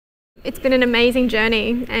It's been an amazing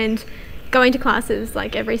journey, and going to classes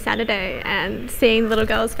like every Saturday and seeing little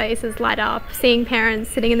girls' faces light up, seeing parents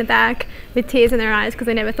sitting in the back with tears in their eyes because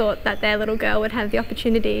they never thought that their little girl would have the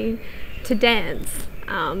opportunity to dance,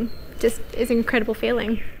 just is an incredible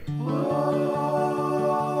feeling.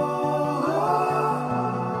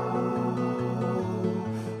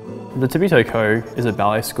 The Tippy Toe Co is a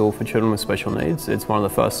ballet school for children with special needs. It's one of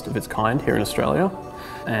the first of its kind here in Australia,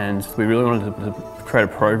 and we really wanted to create a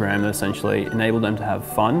program that essentially enabled them to have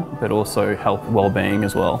fun but also help well-being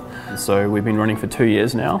as well. So we've been running for 2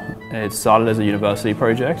 years now. It started as a university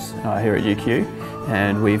project here at UQ,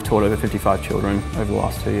 and we've taught over 55 children over the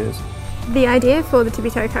last 2 years. The idea for the Tippy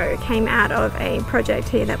Toe Co came out of a project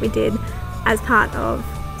here that we did as part of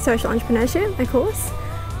social entrepreneurship, a course.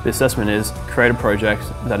 The assessment is create a project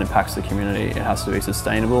that impacts the community. It has to be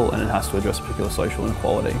sustainable and it has to address particular social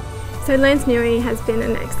inequality. So Lance Newey has been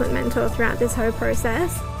an excellent mentor throughout this whole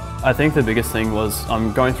process. I think the biggest thing was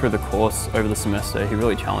going through the course over the semester. He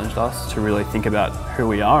really challenged us to really think about who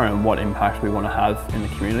we are and what impact we want to have in the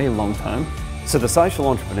community long term. So the social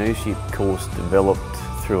entrepreneurship course developed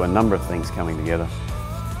through a number of things coming together.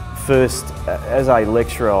 First, as a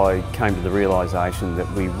lecturer, I came to the realisation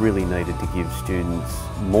that we really needed to give students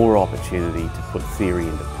more opportunity to put theory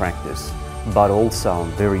into practice, but also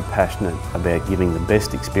I'm very passionate about giving the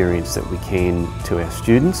best experience that we can to our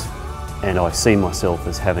students, and I see myself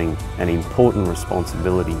as having an important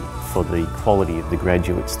responsibility for the quality of the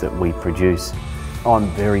graduates that we produce. I'm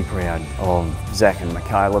very proud of Zach and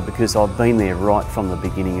Mikayla because I've been there right from the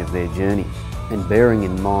beginning of their journey. And bearing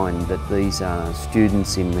in mind that these are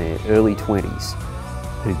students in their early 20s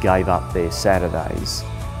who gave up their Saturdays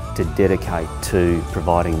to dedicate to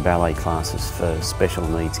providing ballet classes for special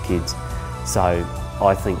needs kids. So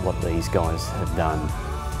I think what these guys have done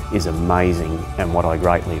is amazing, and what I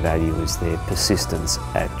greatly value is their persistence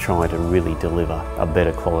at trying to really deliver a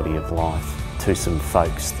better quality of life to some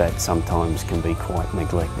folks that sometimes can be quite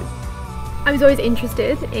neglected. I was always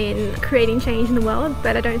interested in creating change in the world,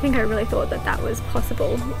 but I don't think I really thought that that was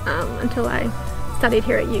possible until I studied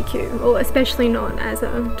here at UQ, or especially not as a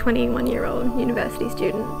 21-year-old university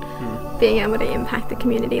student, being able to impact the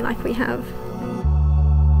community like we have.